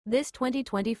This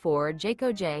 2024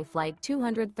 Jayco Jay Flight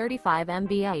 235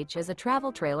 mph is a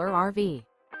travel trailer RV.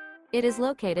 It is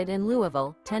located in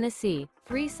Louisville, Tennessee,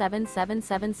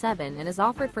 37777 and is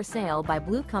offered for sale by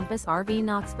Blue Compass RV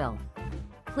Knoxville.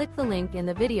 Click the link in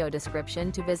the video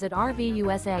description to visit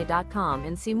RVUSA.com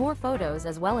and see more photos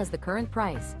as well as the current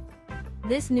price.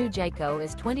 This new Jayco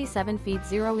is 27 feet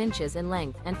 0 inches in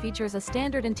length and features a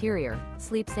standard interior,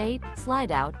 sleeps 8,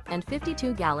 slide-out, and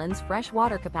 52 gallons fresh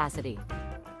water capacity.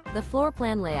 The floor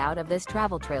plan layout of this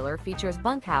travel trailer features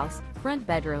bunkhouse, front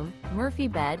bedroom, Murphy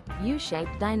bed,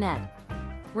 U-shaped dinette.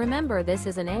 Remember, this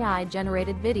is an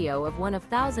AI-generated video of one of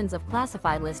thousands of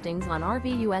classified listings on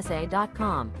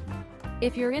RVUSA.com.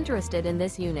 If you're interested in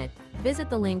this unit, visit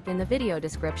the link in the video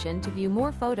description to view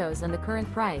more photos and the current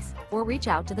price, or reach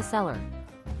out to the seller.